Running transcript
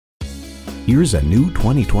Here's a new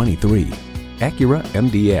 2023 Acura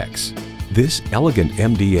MDX. This elegant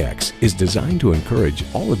MDX is designed to encourage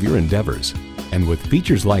all of your endeavors. And with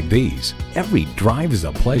features like these, every drive is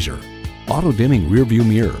a pleasure. Auto-dimming rearview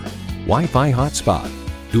mirror, Wi-Fi hotspot,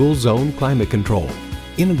 dual-zone climate control,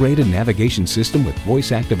 integrated navigation system with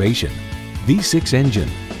voice activation, V6 engine,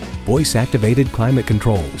 voice-activated climate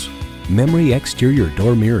controls, memory exterior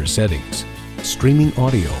door mirror settings, streaming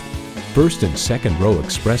audio, first and second row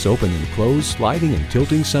express open and close sliding and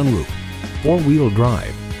tilting sunroof, four-wheel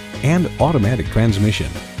drive, and automatic transmission.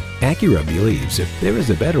 Acura believes if there is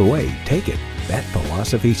a better way, take it. That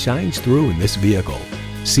philosophy shines through in this vehicle.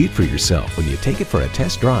 See it for yourself when you take it for a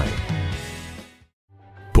test drive.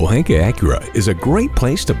 Pohanka Acura is a great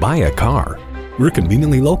place to buy a car. We're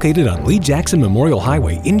conveniently located on Lee Jackson Memorial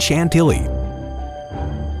Highway in Chantilly.